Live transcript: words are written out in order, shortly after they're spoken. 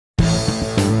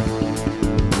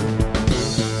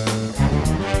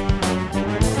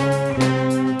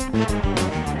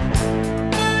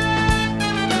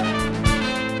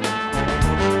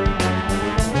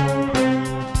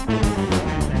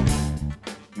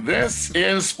This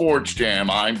is Sports Jam.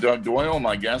 I'm Doug Doyle.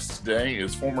 My guest today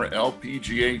is former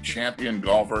LPGA champion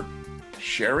golfer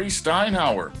Sherri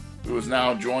Steinhauer, who has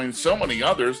now joined so many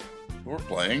others who are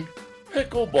playing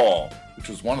pickleball,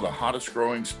 which is one of the hottest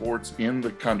growing sports in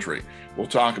the country. We'll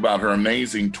talk about her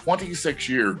amazing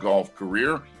 26-year golf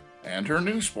career and her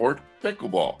new sport,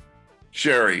 pickleball.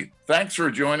 Sherri, thanks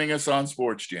for joining us on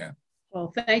Sports Jam.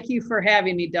 Well, thank you for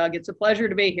having me, Doug. It's a pleasure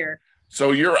to be here.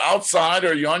 So you're outside,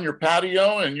 are you on your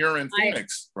patio, and you're in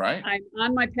Phoenix, right? I'm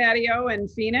on my patio in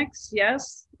Phoenix,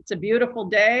 yes. It's a beautiful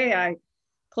day. I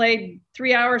played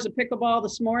 3 hours of pickleball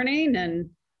this morning and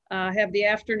have the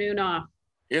afternoon off.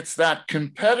 It's that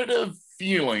competitive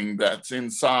feeling that's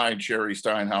inside Sherri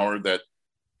Steinhauer that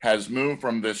has moved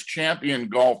from this champion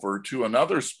golfer to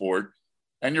another sport,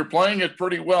 and you're playing it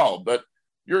pretty well. But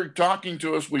you're talking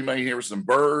to us. We may hear some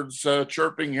birds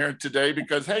chirping here today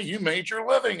because, hey, you made your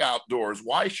living outdoors.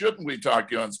 Why shouldn't we talk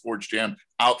to you on Sports Jam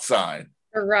outside?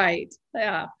 Right.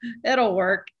 Yeah, it'll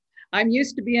work. I'm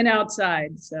used to being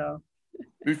outside. So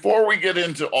before we get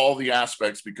into all the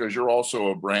aspects, because you're also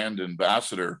a brand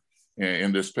ambassador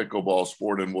in this pickleball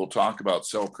sport, and we'll talk about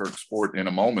Selkirk Sport in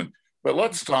a moment. But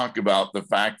let's talk about the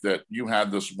fact that you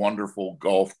had this wonderful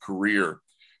golf career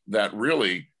that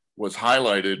really was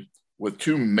highlighted with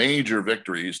two major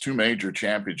victories, two major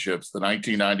championships, the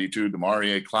 1992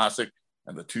 DeMaurier Classic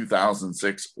and the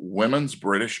 2006 Women's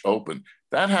British Open.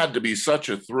 That had to be such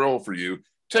a thrill for you.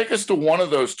 Take us to one of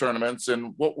those tournaments,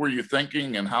 and what were you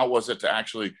thinking, and how was it to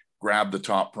actually grab the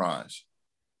top prize?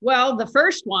 Well, the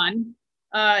first one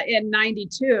in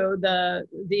 92, the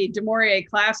DeMaurier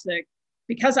Classic,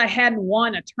 because I hadn't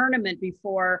won a tournament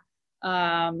before,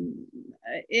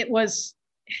 it was,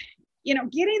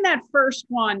 getting that first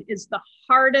one is the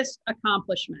hardest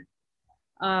accomplishment.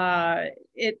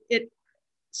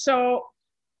 So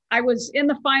I was in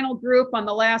the final group on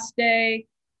the last day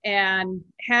and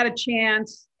had a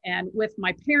chance, and with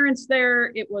my parents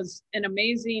there, it was an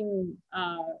amazing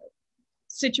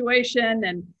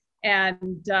situation.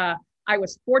 And I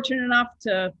was fortunate enough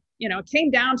to, it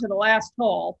came down to the last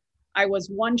hole. I was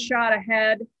one shot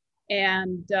ahead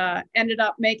and ended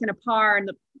up making a par, and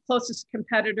the closest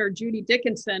competitor, Judy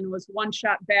Dickinson, was one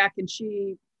shot back, and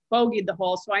she bogeyed the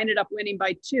hole. So I ended up winning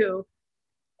by 2.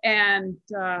 And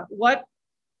that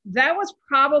was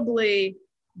probably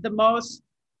the most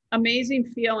amazing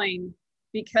feeling,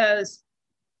 because,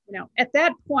 at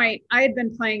that point I had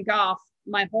been playing golf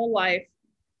my whole life,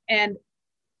 and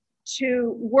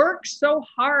to work so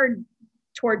hard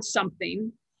towards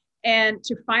something and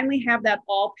to finally have that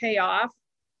all pay off.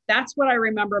 That's what I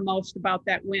remember most about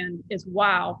that win is,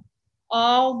 wow,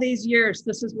 all these years,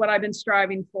 this is what I've been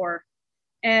striving for.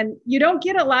 And you don't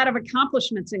get a lot of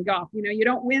accomplishments in golf. You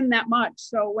don't win that much.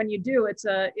 So when you do, it's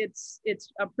a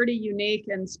pretty unique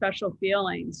and special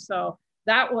feeling. So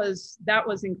that was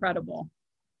incredible.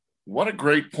 What a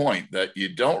great point, that you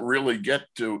don't really get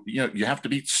to, you have to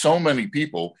beat so many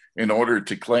people in order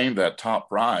to claim that top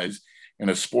prize in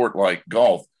a sport like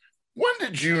golf. When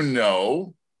did you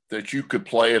know that you could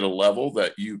play at a level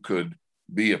that you could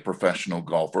be a professional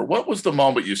golfer? What was the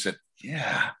moment you said,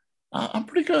 yeah, I'm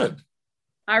pretty good?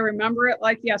 I remember it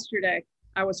like yesterday.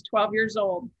 I was 12 years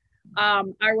old. I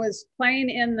was playing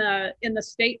in the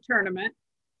state tournament,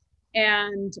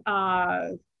 and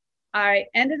I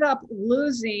ended up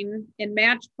losing in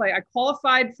match play. I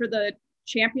qualified for the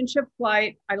championship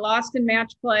flight. I lost in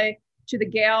match play to the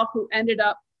gal who ended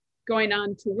up going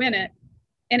on to win it.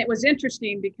 And it was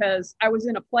interesting because I was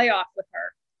in a playoff with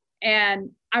her.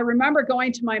 And I remember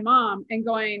going to my mom and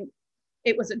going,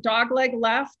 it was a dogleg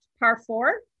left, par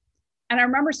 4. And I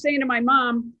remember saying to my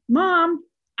mom,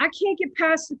 I can't get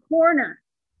past the corner,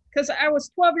 because I was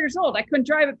 12 years old. I couldn't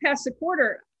drive it past the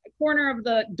corner of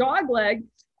the dogleg.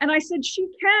 And I said, she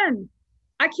can.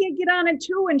 I can't get on in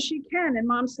 2 and she can. And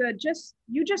Mom said,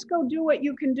 you just go do what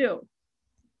you can do.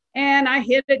 And I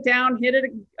hit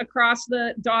it across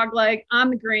the dog leg on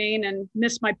the green and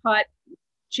missed my putt.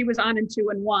 She was on in 2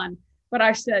 and 1. But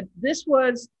I said, this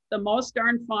was the most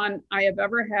darn fun I have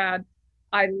ever had.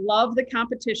 I love the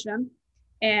competition.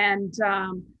 And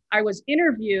I was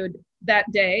interviewed that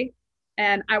day,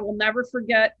 and I will never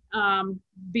forget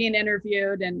being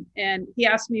interviewed. And he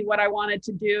asked me what I wanted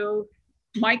to do.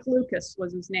 Mike Lucas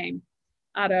was his name,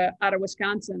 out of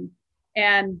Wisconsin.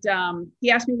 And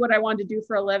he asked me what I wanted to do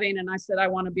for a living. And I said, I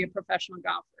want to be a professional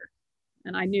golfer.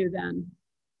 And I knew then.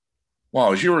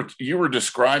 Well, as you were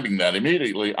describing that,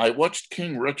 immediately I watched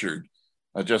King Richard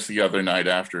just the other night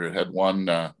after it had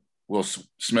won. Will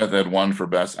Smith had won for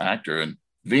Best Actor, and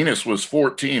Venus was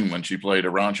 14 when she played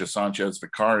Arantxa Sanchez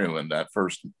Vicario in that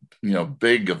first,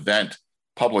 big event,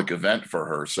 public event for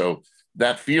her. So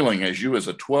that feeling as you as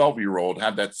a 12-year-old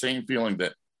had that same feeling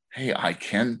that, hey, I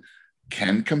can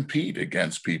compete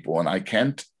against people and I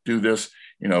can do this,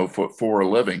 for a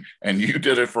living. And you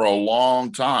did it for a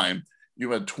long time.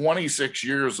 You had 26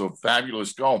 years of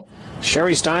fabulous golf.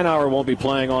 Sherry Steinhauer won't be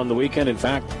playing on the weekend. In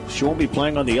fact, she won't be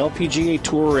playing on the LPGA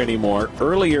Tour anymore.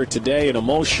 Earlier today, an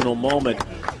emotional moment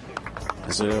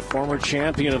as a former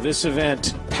champion of this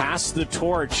event passed the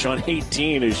torch on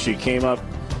 18 as she came up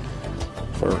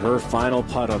for her final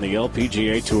putt on the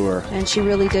LPGA Tour. And she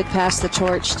really did pass the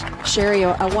torch. Sherry,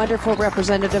 a wonderful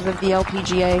representative of the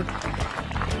LPGA.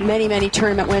 Many, many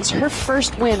tournament wins. Her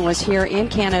first win was here in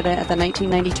Canada at the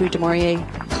 1992 Du Maurier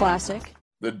Classic.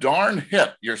 The darn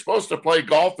hip. You're supposed to play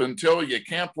golf until you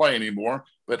can't play anymore,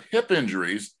 but hip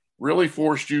injuries really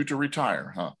forced you to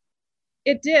retire, huh?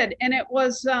 It did. And it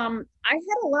was, I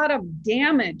had a lot of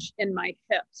damage in my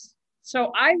hips.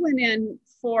 So I went in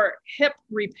for hip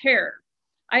repair.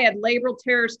 I had labral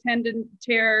tears, tendon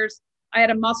tears. I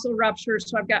had a muscle rupture.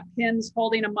 So I've got pins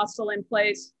holding a muscle in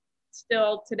place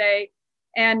still today.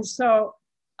 And so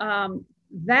all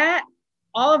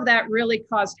of that really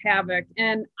caused havoc.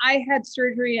 And I had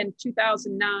surgery in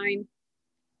 2009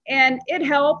 and it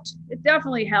helped. It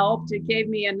definitely helped. It gave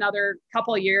me another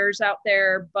couple of years out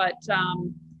there, but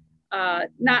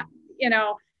not,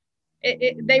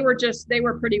 they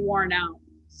were pretty worn out.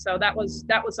 So that was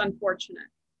unfortunate.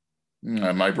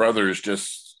 My brother is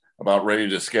just about ready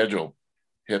to schedule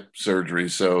hip surgery.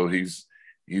 So he's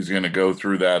going to go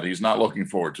through that. He's not looking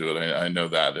forward to it. I know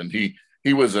that. And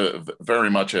he was very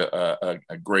much a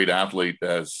great athlete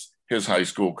as his high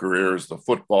school career as the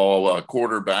football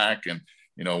quarterback and,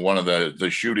 one of the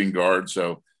shooting guards.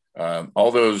 So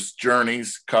all those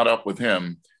journeys caught up with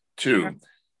him too. Yeah.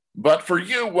 But for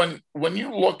you, when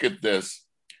you look at this,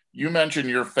 you mentioned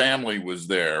your family was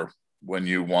there when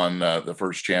you won the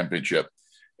first championship.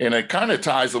 And it kind of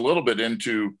ties a little bit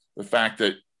into the fact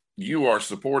that you are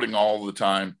supporting all the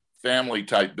time family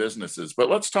type businesses. But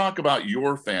let's talk about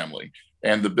your family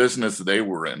and the business they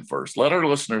were in first. Let our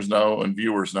listeners know and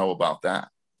viewers know about that.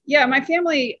 Yeah, my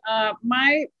family,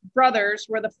 my brothers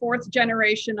were the fourth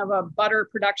generation of a butter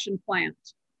production plant.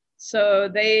 So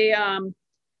they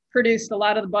produced a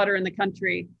lot of the butter in the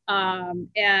country. My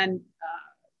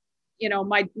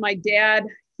dad,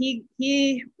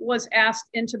 he was asked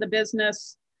into the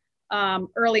business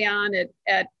early on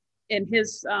in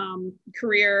his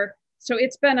career. So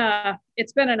it's been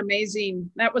an amazing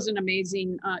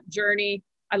journey.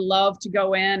 I love to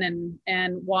go in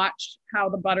and watch how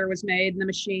the butter was made and the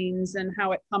machines and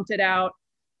how it pumped it out.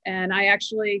 And I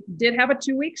actually did have a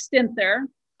 2-week stint there.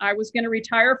 I was going to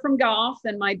retire from golf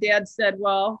and my dad said,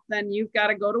 well, then you've got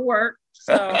to go to work.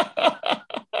 So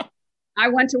I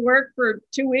went to work for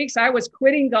 2 weeks. I was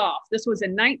quitting golf. This was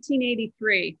in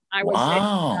 1983. I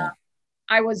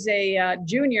was a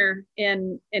junior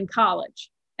in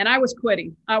college and I was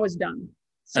quitting. I was done.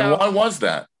 So and why was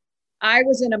that? I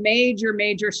was in a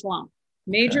major slump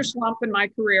in my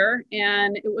career.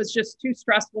 And it was just too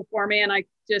stressful for me. And I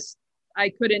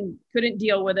couldn't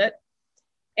deal with it.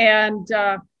 And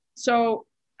so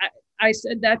I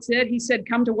said, that's it. He said,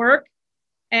 come to work.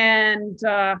 And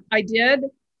I did.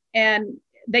 And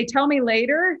they tell me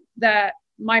later that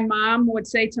my mom would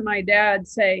say to my dad,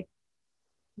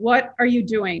 what are you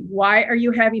doing? Why are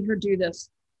you having her do this?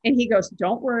 And he goes,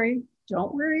 don't worry.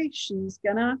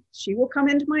 She will come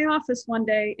into my office one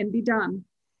day and be done.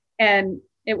 And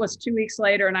it was 2 weeks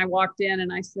later and I walked in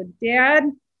and I said, Dad,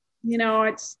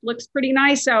 it looks pretty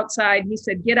nice outside. He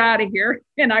said, get out of here.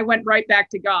 And I went right back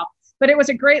to golf. But it was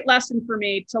a great lesson for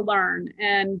me to learn.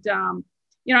 And,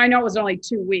 I know it was only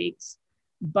 2 weeks,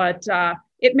 but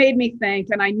it made me think.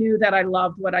 And I knew that I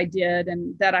loved what I did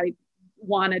and that I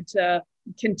wanted to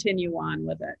continue on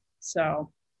with it.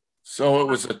 So it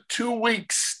was a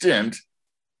 2-week stint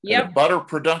at a butter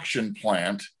production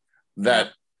plant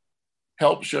that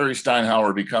helped Sherry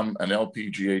Steinhauer become an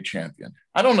LPGA champion.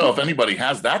 I don't know if anybody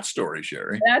has that story,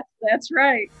 Sherry. That's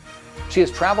right. She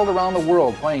has traveled around the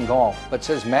world playing golf, but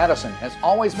says Madison has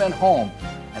always been home,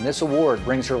 and this award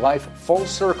brings her life full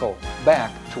circle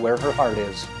back to where her heart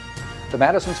is. The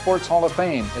Madison Sports Hall of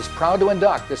Fame is proud to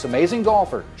induct this amazing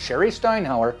golfer, Sherry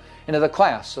Steinhauer, into the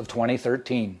class of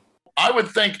 2013. I would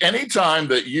think any time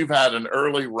that you've had an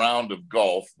early round of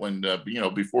golf when,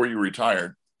 before you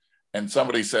retired and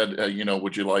somebody said,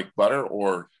 would you like butter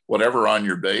or whatever on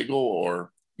your bagel,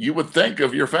 or you would think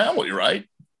of your family, right?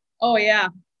 Oh yeah.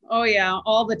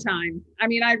 All the time. I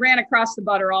mean, I ran across the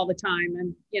butter all the time.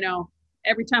 And,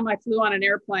 every time I flew on an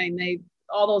airplane,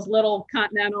 all those little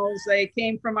Continentals, they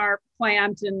came from our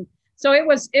plant. And so it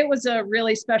was a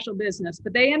really special business,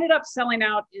 but they ended up selling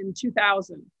out in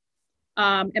 2000.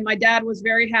 And my dad was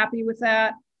very happy with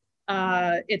that.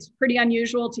 It's pretty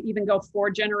unusual to even go 4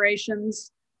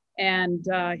 generations. And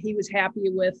he was happy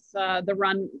with the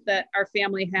run that our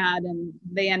family had, and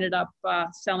they ended up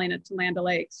selling it to Land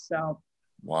O'Lakes. So,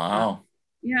 wow.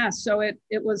 Yeah. So it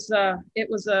was a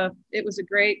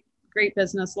great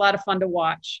business. A lot of fun to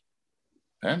watch.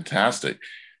 Fantastic.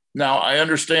 Now, I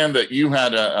understand that you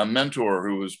had a mentor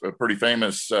who was a pretty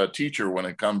famous teacher when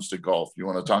it comes to golf. You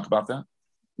want to talk about that?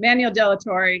 Manuel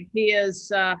Delatorre.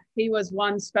 He was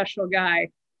one special guy.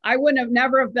 I wouldn't have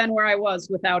never have been where I was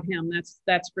without him.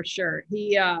 That's for sure.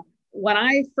 He, when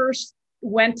I first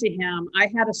went to him,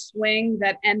 I had a swing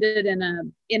that ended in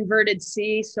an inverted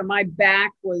C. So my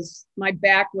back was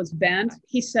bent.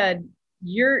 He said,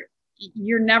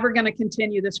 you're never going to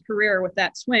continue this career with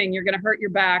that swing. You're going to hurt your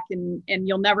back and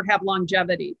you'll never have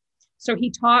longevity. So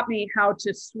he taught me how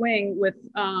to swing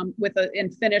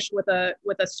and finish with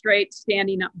a straight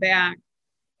standing up back.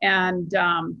 And,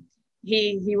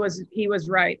 he was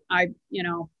right. I,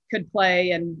 could play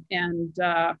and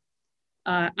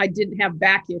I didn't have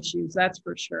back issues, that's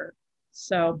for sure.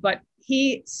 So, but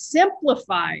he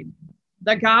simplified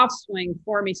the golf swing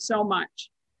for me so much.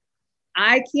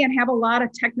 I can't have a lot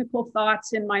of technical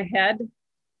thoughts in my head.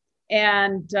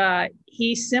 And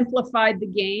he simplified the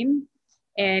game,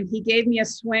 and he gave me a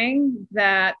swing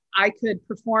that I could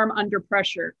perform under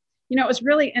pressure. It was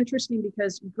really interesting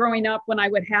because growing up, when I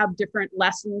would have different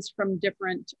lessons from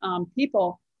different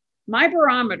people, my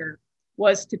barometer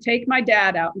was to take my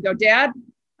dad out and go, Dad,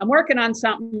 I'm working on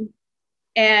something.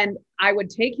 And I would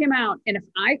take him out. And if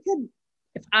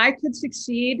I could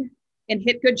succeed and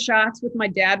hit good shots with my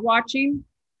dad watching,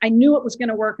 I knew it was going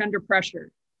to work under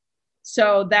pressure.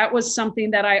 So that was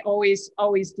something that I always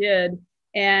did.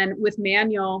 And with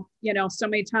Manuel, so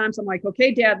many times I'm like,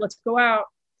 okay, Dad, let's go out.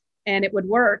 And it would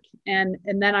work. And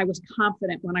then I was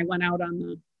confident when I went out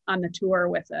on the tour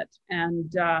with it.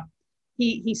 And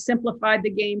he simplified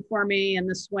the game for me and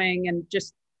the swing, and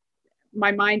just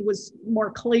my mind was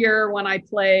more clear when I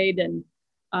played. And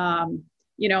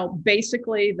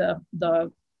basically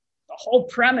the whole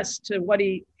premise to what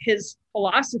his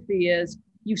philosophy is,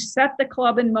 you set the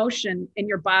club in motion and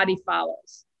your body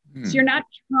follows. So you're not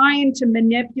trying to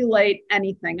manipulate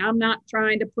anything. I'm not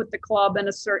trying to put the club in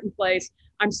a certain place.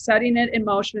 I'm setting it in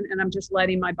motion and I'm just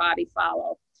letting my body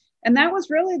follow. And that was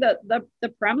really the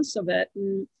premise of it.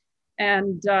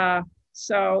 And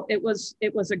so it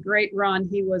was a great run.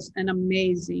 He was an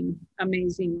amazing,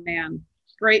 amazing man.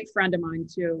 Great friend of mine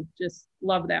too. Just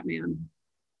love that man.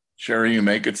 Sherry, you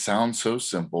make it sound so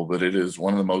simple, but it is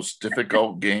one of the most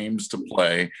difficult games to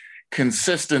play.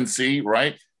 Consistency,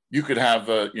 right? You could have,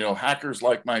 hackers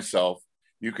like myself.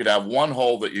 You could have one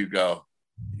hole that you go,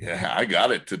 yeah, I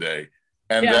got it today.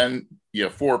 And then you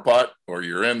 4-putt or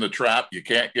you're in the trap. You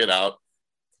can't get out.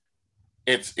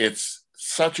 It's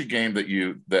such a game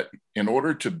that in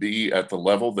order to be at the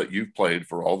level that you've played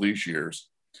for all these years,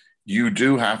 you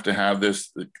do have to have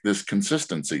this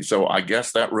consistency. So I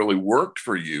guess that really worked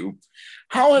for you.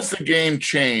 How has the game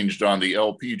changed on the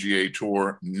LPGA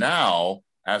Tour now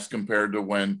as compared to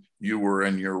when you were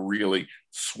in your really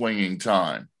swinging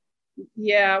time?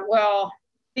 Yeah, well,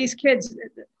 these kids,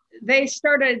 they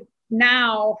started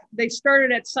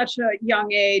at such a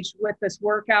young age with this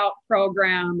workout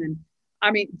program. And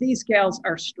I mean, these gals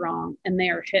are strong and they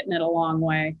are hitting it a long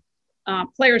way.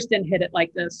 Players didn't hit it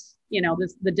like this,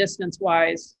 the distance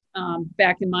wise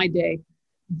back in my day,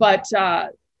 but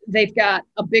they've got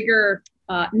a bigger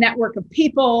network of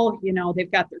people.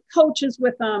 They've got their coaches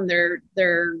with them, their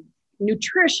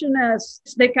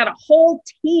nutritionists. They've got a whole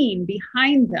team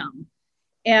behind them.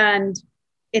 And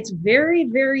it's very,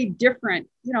 very different.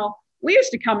 We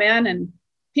used to come in and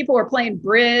people were playing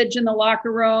bridge in the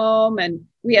locker room, and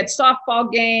we had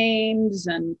softball games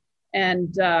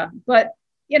but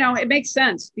it makes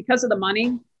sense because of the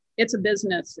money. It's a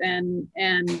business and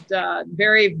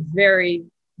very, very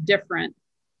different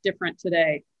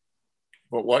today.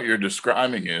 But what you're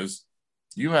describing is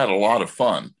you had a lot of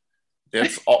fun.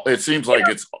 It seems like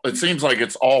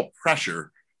it's all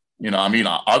pressure.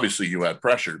 Obviously you had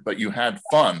pressure, but you had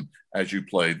fun as you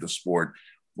played the sport,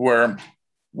 where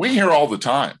we hear all the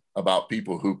time about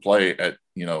people who play at,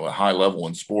 a high level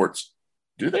in sports.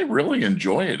 Do they really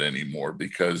enjoy it anymore?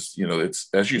 Because, it's,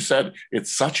 as you said,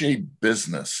 it's such a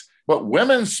business, but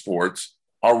women's sports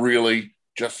are really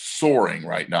just soaring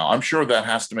right now. I'm sure that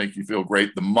has to make you feel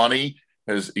great. The money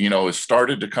has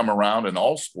started to come around in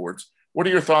all sports. What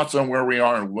are your thoughts on where we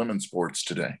are in women's sports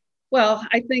today? Well,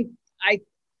 I think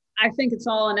it's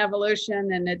all an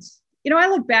evolution, and it's, I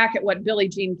look back at what Billie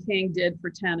Jean King did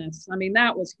for tennis. I mean,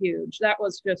 that was huge. That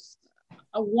was just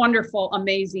a wonderful,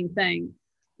 amazing thing.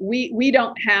 We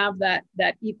don't have that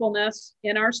equalness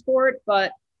in our sport,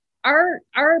 but our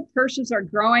purses are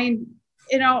growing.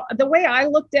 You know, the way I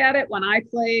looked at it when I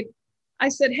played, I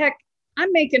said, heck,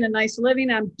 I'm making a nice living.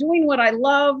 I'm doing what I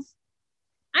love.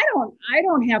 I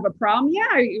don't have a problem.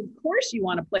 Yeah, of course you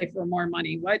want to play for more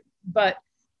money. But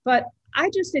I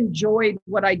just enjoyed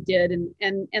what I did,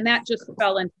 and that just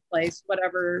fell into place,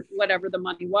 whatever the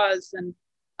money was. And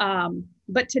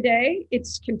but today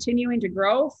it's continuing to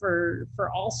grow for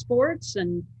all sports,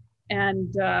 and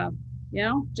you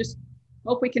know, just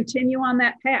hope we continue on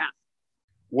that path.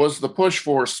 Was the push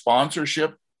for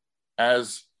sponsorship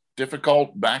as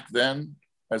difficult back then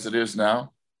as it is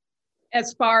now?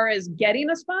 As far as getting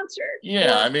a sponsor?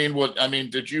 Yeah, I mean, what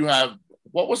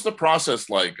was the process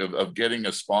like of getting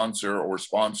a sponsor or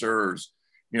sponsors?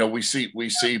 You know, we see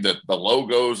that the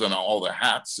logos and all the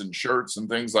hats and shirts and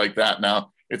things like that.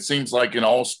 Now, it seems like in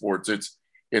all sports,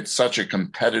 it's such a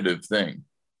competitive thing.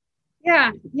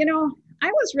 Yeah, you know,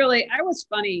 I was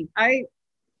funny.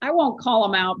 I won't call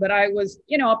them out, but I was,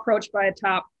 you know, approached by a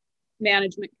top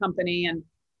management company,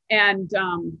 and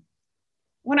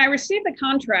when I received the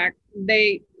contract,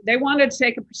 they wanted to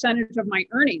take a percentage of my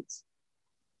earnings.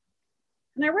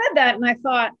 And I read that and I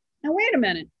thought, now wait a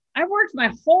minute, I worked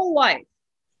my whole life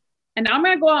and now I'm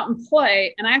going to go out and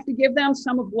play and I have to give them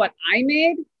some of what I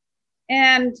made.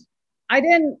 And I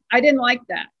didn't like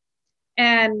that.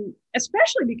 And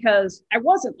especially because I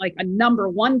wasn't like a number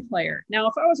one player. Now,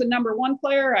 if I was a number one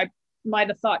player, I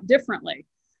might've thought differently.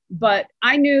 But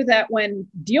I knew that when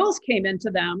deals came into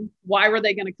them, why were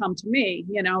they going to come to me?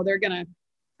 You know, they're going to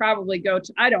probably go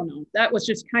to, I don't know. That was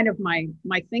just kind of my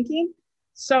thinking.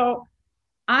 So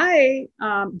I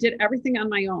did everything on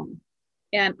my own.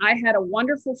 And I had a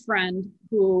wonderful friend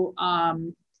who I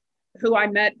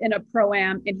met in a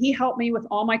pro-am, and he helped me with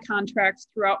all my contracts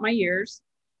throughout my years.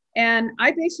 And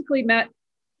I basically met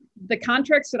the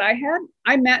contracts that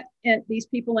I met these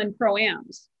people in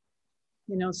pro-ams,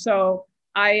 you know, so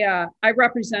I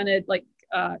represented like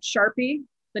Sharpie,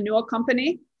 the Newell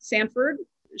Company, Sanford,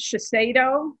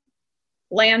 Shiseido,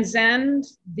 Land's End.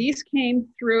 These came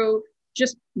through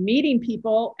just meeting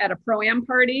people at a pro-am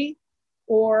party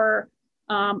or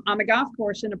on the golf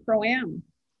course in a pro-am.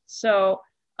 So,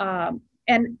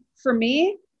 and for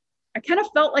me, I kind of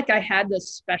felt like I had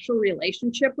this special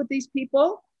relationship with these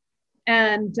people.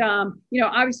 And, you know,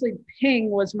 obviously Ping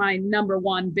was my number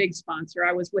one big sponsor.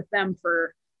 I was with them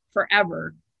for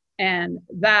forever. And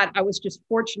that I was just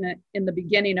fortunate in the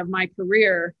beginning of my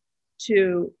career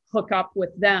to hook up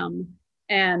with them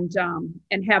and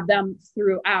have them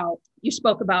throughout. You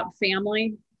spoke about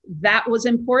family. That was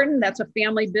important. That's a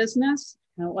family business,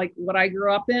 you know, like what I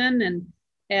grew up in.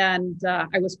 And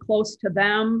I was close to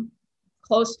them,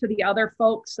 close to the other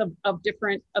folks of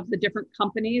the different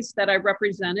companies that I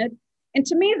represented. And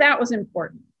to me, that was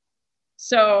important.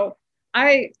 So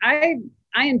I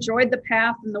enjoyed the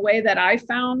path and the way that I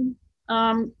found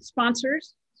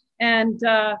sponsors, and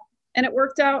it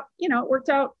worked out. You know, it worked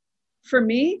out for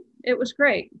me. It was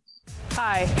great.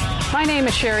 Hi, my name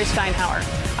is Sherry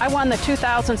Steinhauer. I won the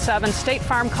 2007 State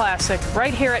Farm Classic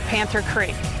right here at Panther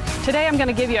Creek. Today I'm going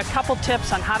to give you a couple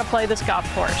tips on how to play this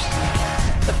golf course.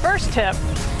 The first tip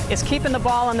is keeping the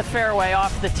ball in the fairway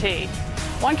off the tee.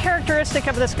 One characteristic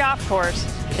of this golf course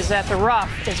is that the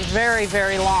rough is very,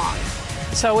 very long.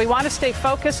 So we want to stay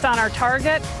focused on our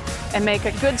target and make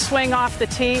a good swing off the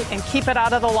tee and keep it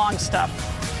out of the long stuff.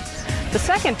 The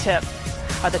second tip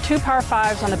are the two par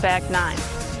fives on the back nine,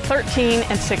 13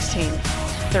 and 16.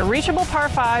 They're reachable par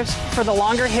fives for the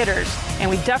longer hitters, and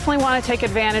we definitely want to take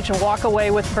advantage and walk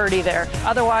away with birdie there.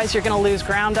 Otherwise, you're going to lose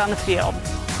ground on the field.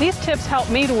 These tips helped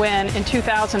me to win in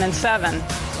 2007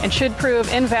 and should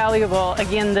prove invaluable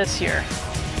again this year.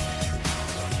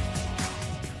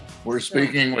 We're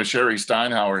speaking with Sherri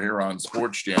Steinhauer here on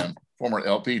SportsJam, former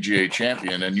LPGA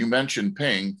champion, and you mentioned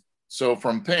Ping. So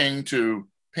from Ping to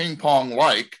ping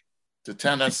pong-like to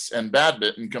tennis and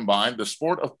badminton combined, the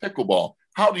sport of pickleball.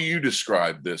 How do you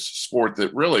describe this sport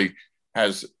that really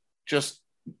has just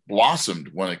blossomed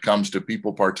when it comes to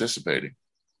people participating?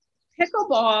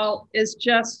 Pickleball is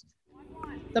just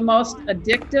the most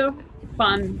addictive,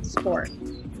 fun sport.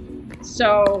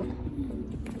 So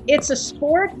it's a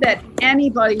sport that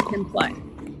anybody can play.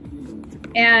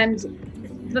 And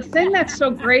the thing that's so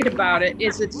great about it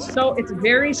is it's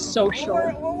very social.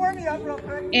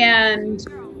 And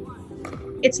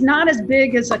it's not as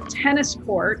big as a tennis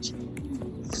court.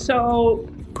 So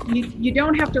you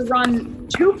don't have to run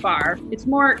too far. It's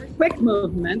more quick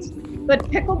movements. But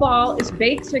pickleball is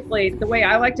basically, the way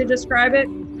I like to describe it,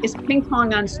 is ping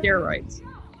pong on steroids.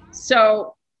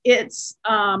 So it's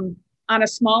on on a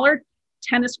smaller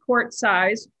tennis court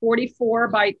size, 44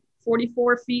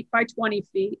 feet by 20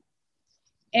 feet.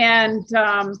 And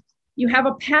you have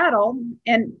a paddle,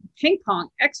 and ping pong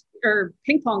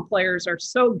players are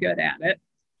so good at it.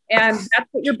 And that's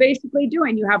what you're basically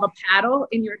doing. You have a paddle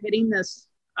and you're hitting this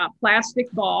plastic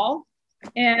ball.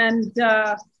 And,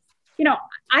 you know,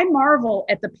 I marvel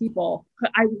at the people.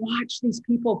 I watch these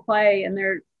people play, and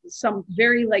they're some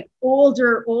very like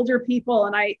older people.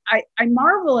 And I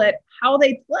marvel at how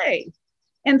they play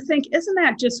and think, isn't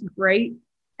that just great?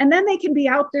 And then they can be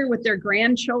out there with their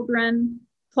grandchildren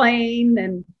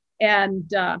playing.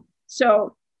 And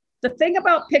so the thing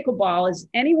about pickleball is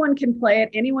anyone can play it.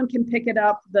 Anyone can pick it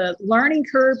up. The learning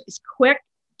curve is quick.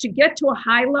 To get to a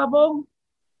high level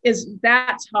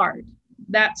that's hard.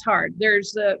 That's hard.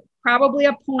 There's probably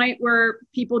a point where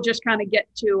people just kind of get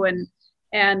to,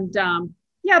 and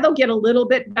yeah, they'll get a little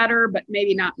bit better, but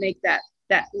maybe not make that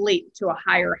leap to a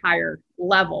higher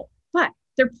level. But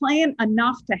they're playing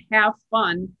enough to have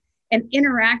fun and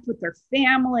interact with their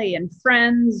family and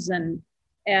friends. And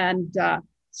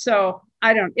so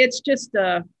it's just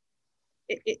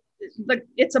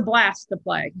it's a blast to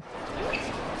play.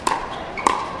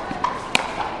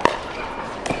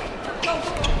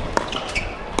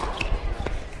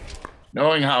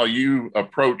 Knowing how you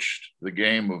approached the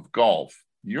game of golf,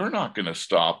 you're not going to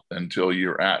stop until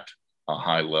you're at a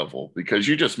high level, because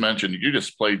you just mentioned you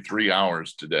just played 3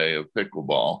 hours today of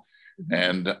pickleball. Mm-hmm.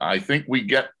 And I think we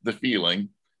get the feeling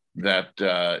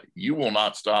that you will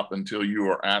not stop until you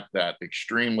are at that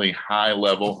extremely high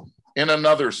level in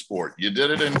another sport. You did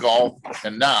it in golf,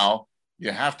 and now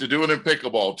you have to do it in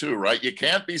pickleball too, right? You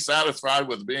can't be satisfied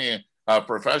with being a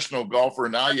professional golfer.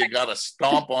 Now you got to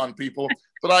stomp on people.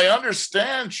 But I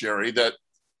understand, Sherry, that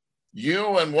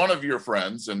you and one of your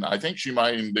friends, and I think she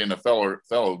might even be a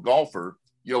fellow golfer,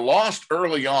 you lost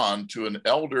early on to an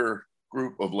elder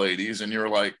group of ladies, and you're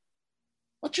like,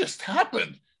 what just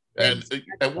happened? And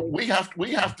we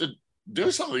have to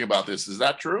do something about this. Is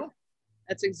that true?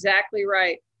 That's exactly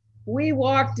right. We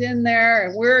walked in there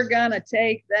and we're going to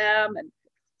take them, and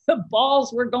the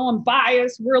balls were going by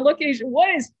us. We're looking,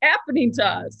 what is happening to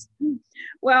us?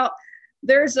 Well,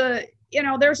 there's a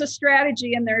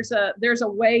strategy, and there's a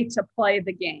way to play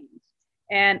the game,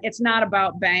 and it's not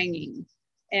about banging.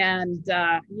 And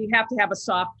you have to have a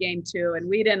soft game too. And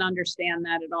we didn't understand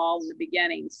that at all in the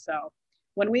beginning. So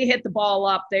when we hit the ball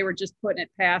up, they were just putting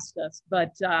it past us.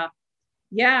 But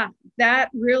yeah, that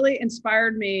really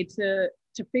inspired me to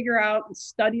figure out and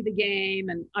study the game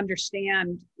and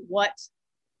understand what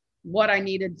I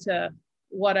needed to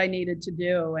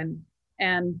do.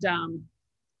 And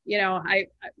you know,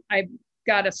 I've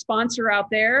got a sponsor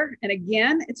out there, and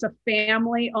again, it's a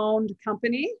family-owned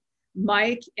company.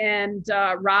 Mike and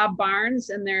Rob Barnes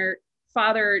and their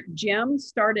father Jim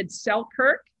started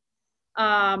Selkirk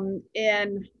in,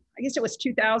 I guess it was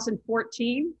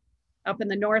 2014, up in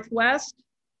the Northwest.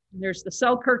 There's the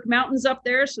Selkirk Mountains up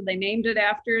there, so they named it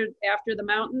after the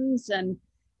mountains,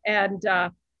 and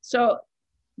so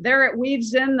there it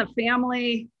weaves in the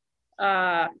family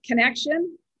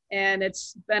connection, and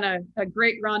it's been a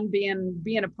great run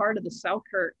being a part of the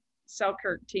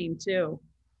Selkirk team too.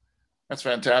 That's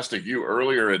fantastic. You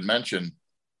earlier had mentioned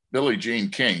Billie Jean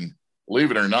King. Believe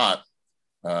it or not,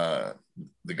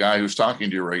 the guy who's talking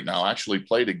to you right now actually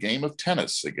played a game of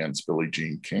tennis against Billie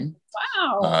Jean King.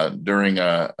 Wow! During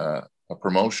a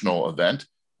promotional event,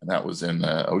 and that was in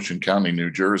Ocean County, New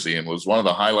Jersey, and was one of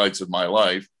the highlights of my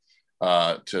life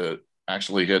to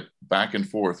actually hit back and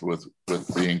forth with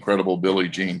the incredible Billie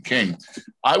Jean King.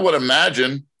 I would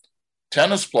imagine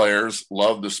tennis players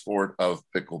love the sport of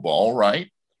pickleball,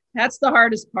 right? That's the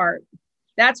hardest part.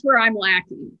 That's where I'm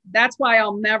lacking. That's why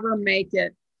I'll never make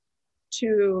it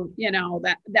to,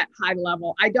 that high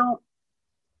level. I don't,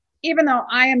 even though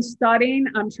I am studying,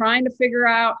 I'm trying to figure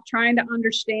out, trying to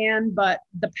understand, but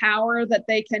the power that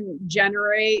they can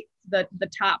generate, the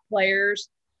top players,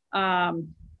 that's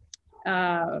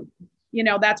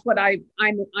what I'm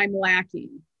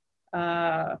lacking.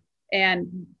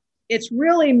 And it's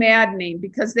really maddening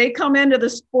because they come into the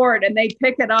sport and they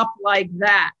pick it up like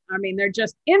that. I mean, they're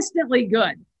just instantly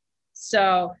good.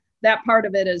 So that part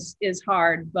of it is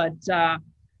hard, but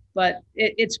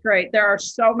it's great. There are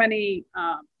so many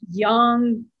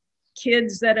young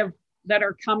kids that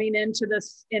are coming into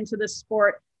this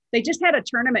sport. They just had a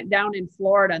tournament down in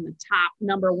Florida, and the top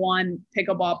number one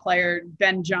pickleball player,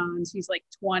 Ben Johns, he's like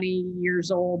 20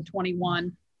 years old,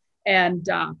 21, and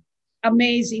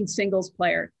amazing singles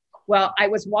player. Well, I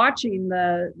was watching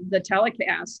the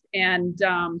telecast, and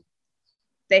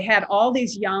they had all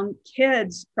these young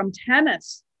kids from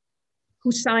tennis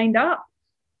who signed up.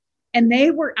 And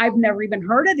I've never even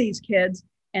heard of these kids,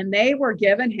 and they were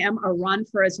giving him a run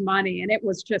for his money. And it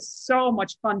was just so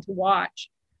much fun to watch.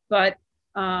 But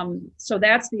so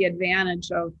that's the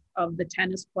advantage of the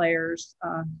tennis players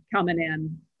coming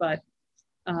in, but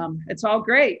it's all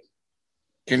great.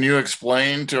 Can you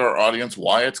explain to our audience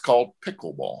why it's called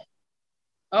pickleball?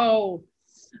 Oh,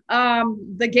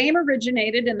 the game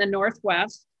originated in the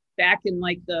Northwest back in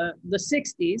like the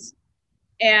 60s.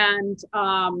 And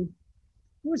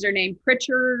who was their name?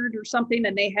 Pritchard or something.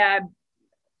 And they had,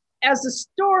 as the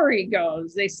story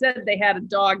goes, they said they had a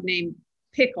dog named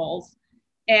Pickles,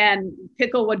 and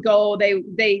Pickle would go,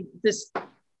 this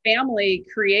family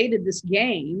created this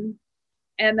game,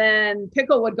 and then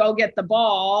Pickle would go get the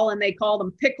ball, and they called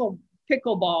him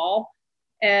Pickleball,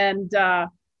 and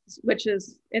which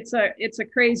is it's a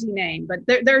crazy name, but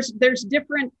there's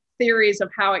different theories of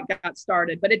how it got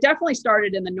started, but it definitely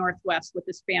started in the Northwest with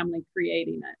this family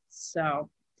creating it. So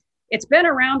it's been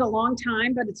around a long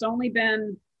time, but it's only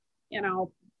been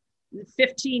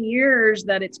 15 years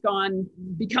that it's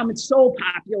become so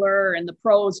popular, and the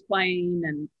pros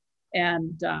playing,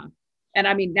 and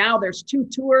I mean, now there's 2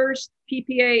 tours,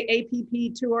 PPA,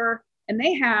 APP tour, and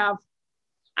they have,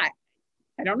 I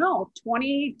don't know,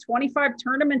 20, 25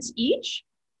 tournaments each.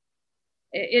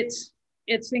 It's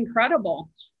incredible.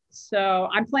 So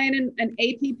I'm playing in an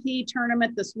APP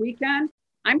tournament this weekend.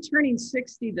 I'm turning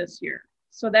 60 this year.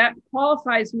 So that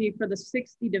qualifies me for the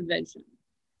 60 division.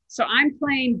 So I'm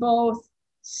playing both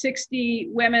 60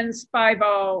 women's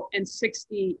 5-0 and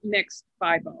 60 mixed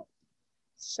 5-0.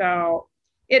 So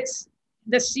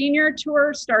the senior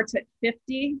tour starts at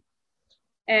 50,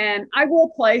 and I will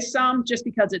play some just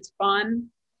because it's fun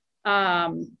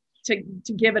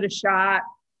to give it a shot.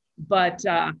 But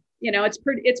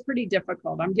it's pretty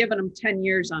difficult. I'm giving them 10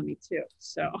 years on me too.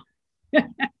 So.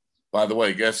 By the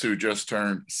way, guess who just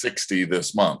turned 60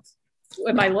 this month?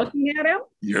 Am I looking at him?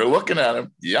 You're looking at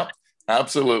him. Yep,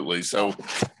 absolutely. So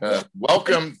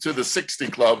welcome to the 60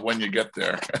 Club when you get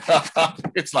there.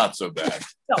 It's not so bad.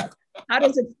 So, how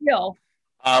does it feel?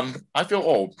 I feel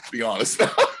old, to be honest.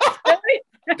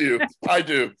 I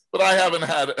do, but I haven't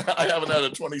had a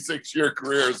 26-year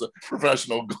career as a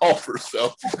professional golfer.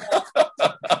 So,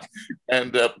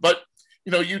 and but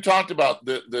you talked about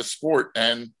the sport,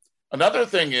 and another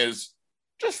thing is,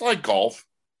 just like golf,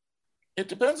 it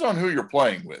depends on who you're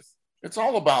playing with. It's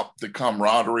all about the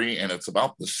camaraderie, and it's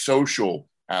about the social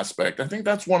aspect. I think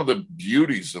that's one of the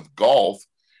beauties of golf,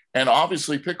 and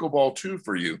obviously pickleball too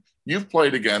for you. You've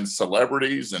played against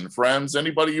celebrities and friends.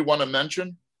 Anybody you want to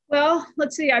mention? Well,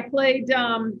 let's see. I played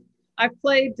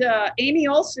Amy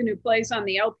Olsen, who plays on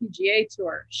the LPGA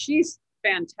tour. She's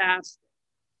fantastic.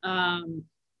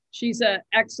 She's an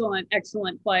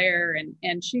excellent player,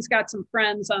 and she's got some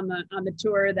friends on the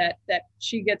tour that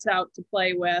she gets out to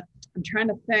play with. I'm trying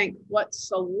to think what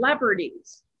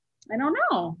celebrities. I don't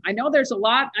know. I know there's a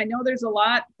lot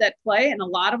that play, and a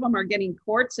lot of them are getting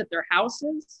courts at their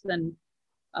houses, and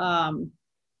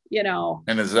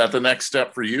And is that the next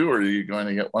step for you, or are you going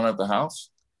to get one at the house?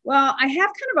 Well, I have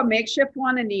kind of a makeshift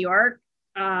one in New York.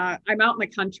 I'm out in the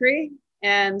country,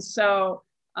 and so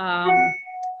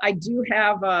I do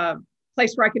have a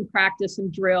place where I can practice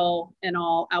and drill and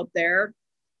all out there.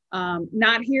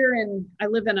 Not here I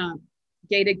live in a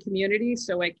gated community,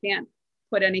 so I can't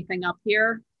put anything up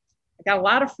here. I got a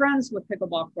lot of friends with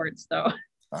pickleball courts, though.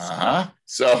 Uh-huh.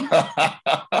 So,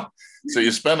 so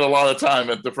you spend a lot of time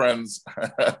at the friends.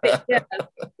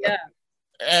 Yeah.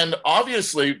 And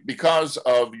obviously, because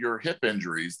of your hip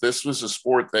injuries, this was a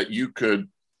sport that you could,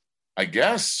 I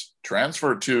guess,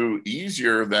 transfer to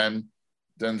easier than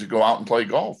to go out and play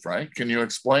golf, right? Can you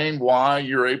explain why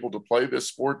you're able to play this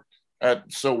sport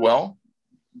so well?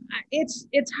 It's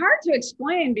hard to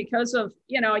explain because of,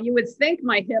 you would think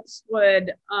my hips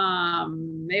would,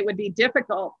 it would be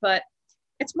difficult, but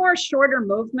it's more shorter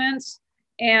movements.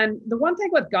 And the one thing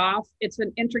with golf, it's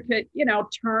an intricate,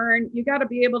 turn. You got to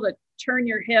be able to turn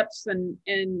your hips, and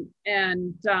I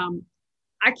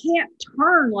can't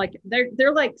turn like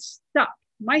they're like stuck.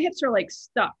 My hips are like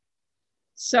stuck.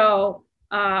 So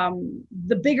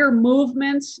the bigger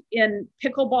movements in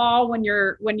pickleball when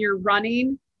you're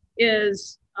running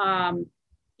is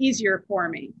easier for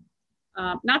me.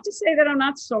 Not to say that I'm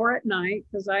not sore at night,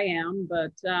 because I am,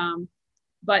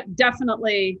 but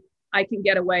definitely I can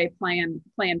get away playing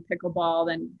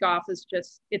pickleball. And golf is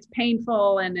it's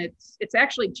painful, and it's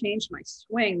actually changed my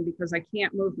swing because I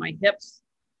can't move my hips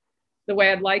the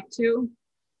way I'd like to.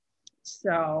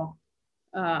 So,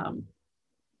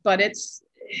 but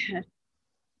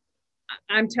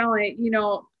I'm telling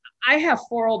you, I have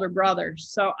 4 older brothers.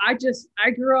 So I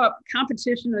grew up,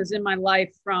 competition was in my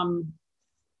life from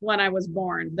when I was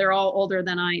born. They're all older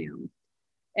than I am.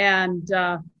 And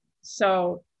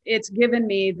so it's given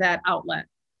me that outlet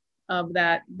of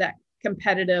that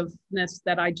competitiveness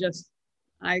that I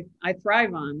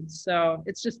thrive on. So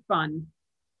it's just fun.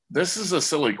 This is a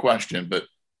silly question, but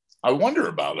I wonder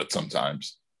about it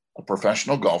sometimes. A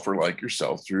professional golfer like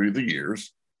yourself through the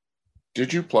years,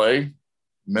 did you play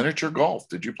miniature golf?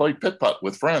 Did you play pit putt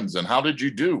with friends? And how did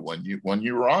you do when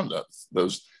you were on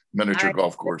those miniature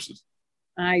golf courses?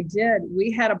 I did.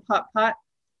 We had a putt.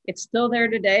 It's still there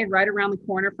today, right around the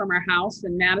corner from our house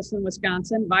in Madison,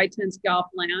 Wisconsin, Vitens Golf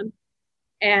Land.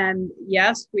 And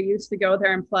yes, we used to go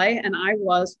there and play, and I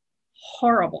was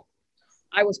horrible.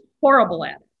 I was horrible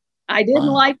at it. I didn't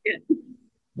like it.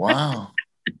 Wow.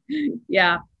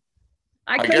 Yeah.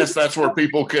 I guess that's where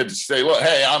people could say, look,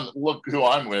 hey, look who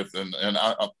I'm with. And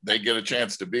they get a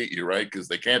chance to beat you, right? Because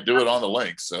they can't do it on the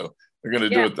links. So they're going to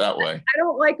do it that way. I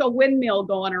don't like a windmill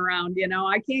going around,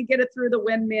 I can't get it through the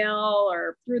windmill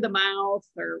or through the mouth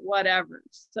or whatever.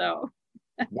 So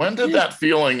when did that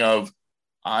feeling of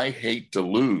I hate to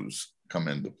lose come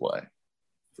into play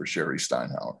for Sherry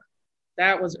Steinhauer?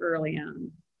 That was early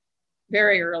on,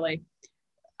 very early.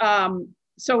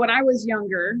 So when I was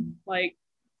younger, like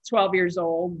 12 years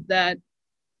old, that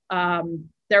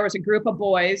there was a group of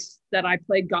boys that I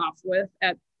played golf with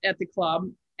at the club.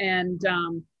 And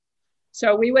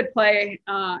so we would play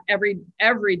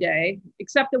every day,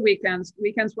 except the weekends.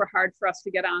 Weekends were hard for us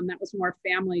to get on. That was more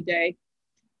family day.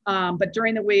 But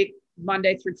during the week,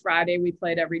 Monday through Friday, we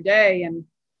played every day. And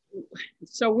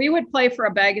so we would play for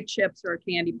a bag of chips or a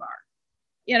candy bar.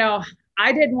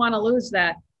 I didn't want to lose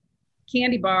that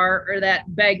candy bar or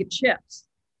that bag of chips.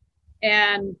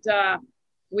 And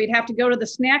we'd have to go to the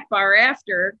snack bar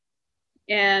after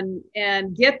and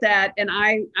get that. And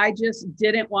I just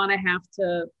didn't want to have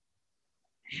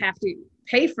to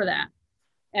pay for that.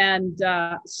 And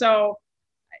so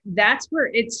that's where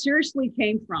it seriously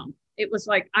came from. It was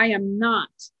like, I am not.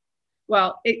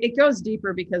 Well, it goes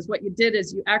deeper because what you did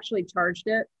is you actually charged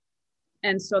it.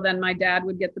 And so then my dad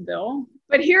would get the bill.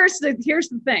 But here's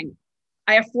the thing.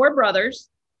 I have 4 brothers.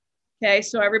 Okay,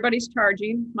 so everybody's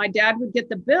charging. My dad would get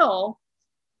the bill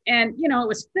and, it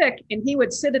was thick, and he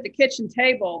would sit at the kitchen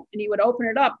table and he would open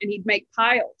it up and he'd make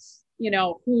piles,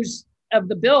 whose of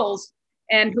the bills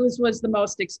and whose was the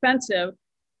most expensive.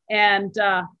 And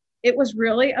it was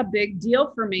really a big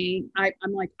deal for me.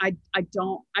 I'm like,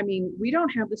 we don't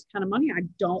have this kind of money. I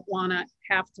don't want to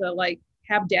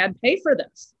have dad pay for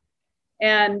this.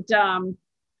 And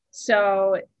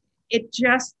so it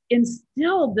just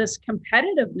instilled this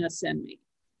competitiveness in me.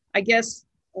 I guess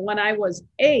when I was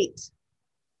 8,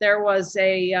 there was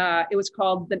it was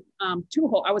called the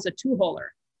 2-hole. I was a 2-holer.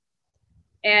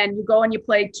 And you go and you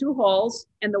play 2 holes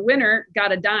and the winner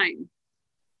got a dime.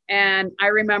 And I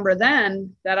remember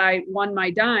then that I won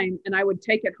my dime and I would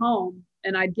take it home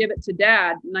and I'd give it to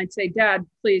Dad. And I'd say, Dad,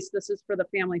 please, this is for the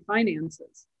family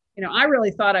finances. I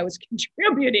really thought I was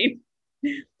contributing,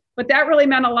 but that really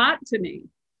meant a lot to me.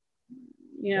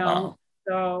 Wow.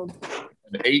 So.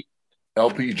 And 8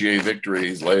 LPGA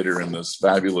victories later in this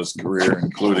fabulous career,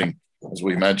 including, as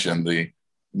we mentioned, the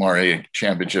LPGA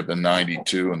Championship in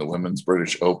 '92 and the Women's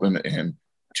British Open in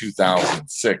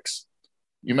 2006.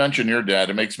 You mentioned your dad.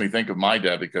 It makes me think of my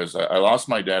dad because I lost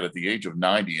my dad at the age of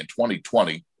 90 in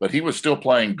 2020, but he was still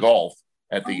playing golf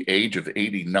at the age of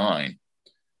 89.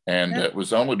 And it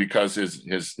was only because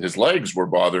his legs were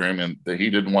bothering him and that he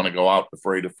didn't want to go out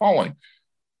afraid of falling.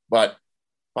 But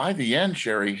by the end,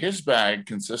 Sherry, his bag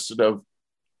consisted of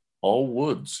all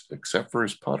woods except for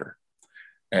his putter.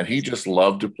 And he just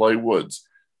loved to play woods.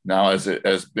 Now,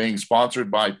 as being sponsored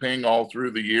by Ping all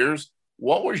through the years,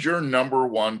 what was your number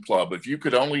one club? If you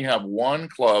could only have one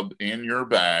club in your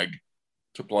bag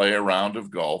to play a round of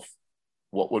golf,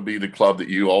 what would be the club that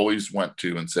you always went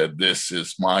to and said, this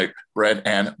is my bread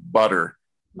and butter?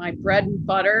 My bread and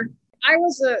butter. I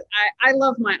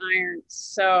love my irons.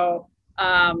 So,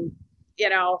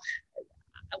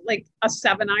 like a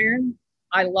 7-iron.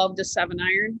 I loved a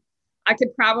 7-iron. I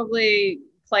could probably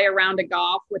play a round of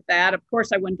golf with that. Of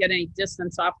course, I wouldn't get any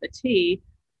distance off the tee,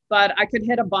 but I could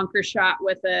hit a bunker shot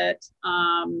with it.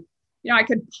 I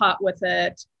could putt with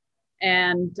it.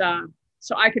 And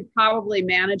so I could probably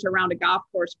manage around a golf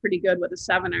course pretty good with a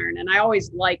 7-iron. And I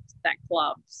always liked that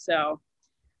club. So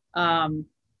I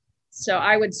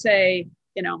would say,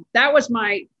 that was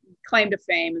my claim to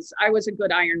fame is I was a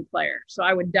good iron player. So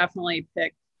I would definitely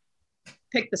pick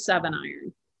the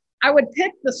 7-iron. I would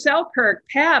pick the Selkirk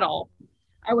paddle.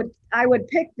 I would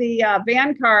pick the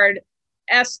Vanguard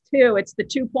S2. It's the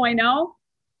 2.0.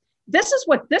 This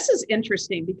is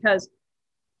interesting because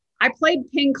I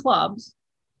played Ping clubs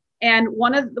And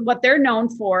what they're known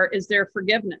for is their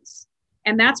forgiveness.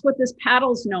 And that's what this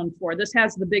paddle's known for. This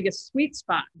has the biggest sweet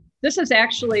spot. This is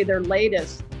actually their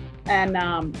latest. And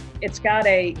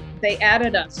they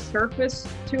added a surface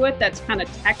to it that's kind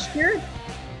of textured.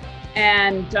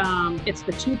 And it's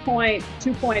the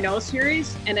 2.0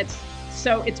 series. And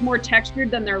it's more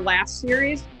textured than their last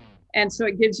series. And so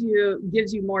it gives you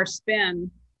more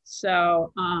spin.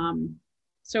 So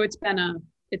it's been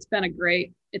a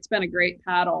great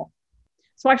paddle.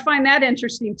 So I find that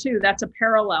interesting too. That's a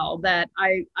parallel that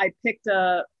I picked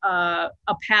a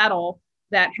paddle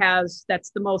that's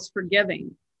the most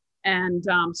forgiving, and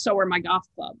so are my golf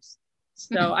clubs.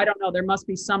 So I don't know. There must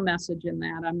be some message in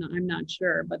that. I'm not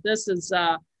sure. But this is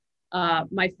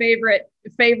my favorite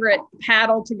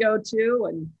paddle to go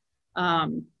to,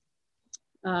 and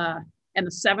the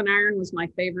 7-iron was my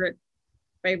favorite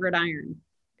iron.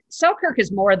 Selkirk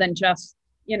is more than just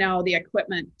the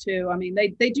equipment too. I mean,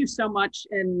 they do so much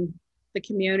in the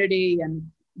community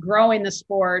and growing the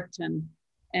sport and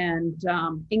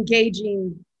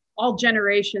engaging all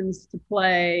generations to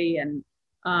play. And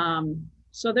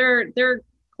so they're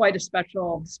quite a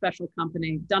special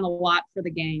company, done a lot for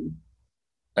the game.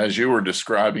 As you were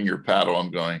describing your paddle,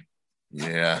 I'm going,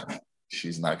 yeah,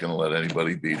 she's not going to let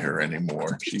anybody beat her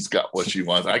anymore. She's got what she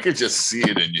wants. I could just see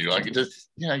it in you. I could just,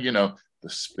 the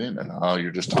spin, and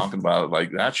you're just talking about it like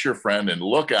that's your friend. And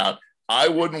look out, I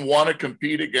wouldn't want to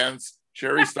compete against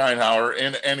Sherri Steinhauer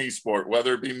in any sport,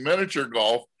 whether it be miniature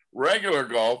golf, regular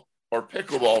golf, or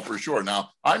pickleball for sure. Now,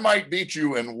 I might beat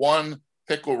you in one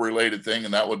pickle-related thing,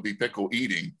 and that would be pickle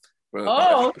eating. But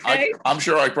okay. I'm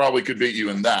sure I probably could beat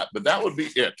you in that, but that would be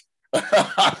it.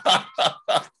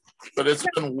 But it's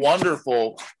been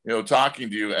wonderful,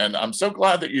 talking to you. And I'm so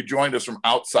glad that you joined us from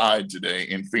outside today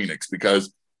in Phoenix,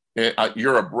 because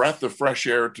you're a breath of fresh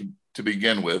air to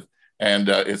begin with. And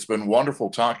it's been wonderful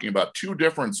talking about two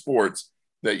different sports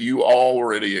that you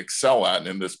already excel at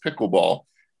in this pickleball.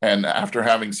 And after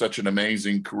having such an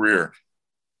amazing career,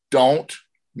 don't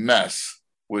mess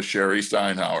with Sherri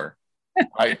Steinhauer.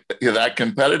 That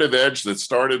competitive edge that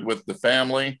started with the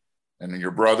family and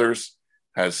your brothers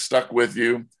has stuck with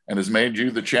you and has made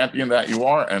you the champion that you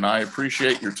are. And I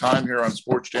appreciate your time here on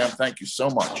SportsJam. Thank you so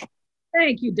much.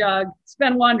 Thank you, Doug. It's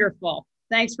been wonderful.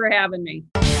 Thanks for having me.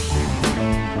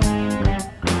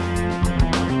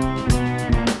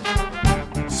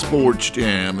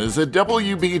 SportsJam is a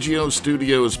WBGO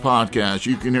Studios podcast.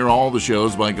 You can hear all the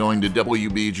shows by going to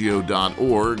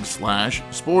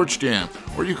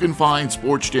wbgo.org/SportsJam, or you can find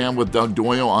SportsJam with Doug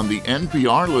Doyle on the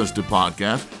NPR list of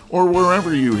podcasts or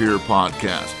wherever you hear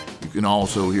podcasts. You can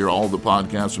also hear all the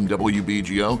podcasts from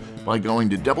WBGO by going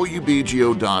to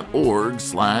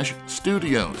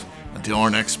wbgo.org/studios. Until our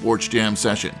next SportsJam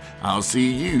session, I'll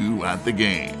see you at the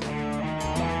game.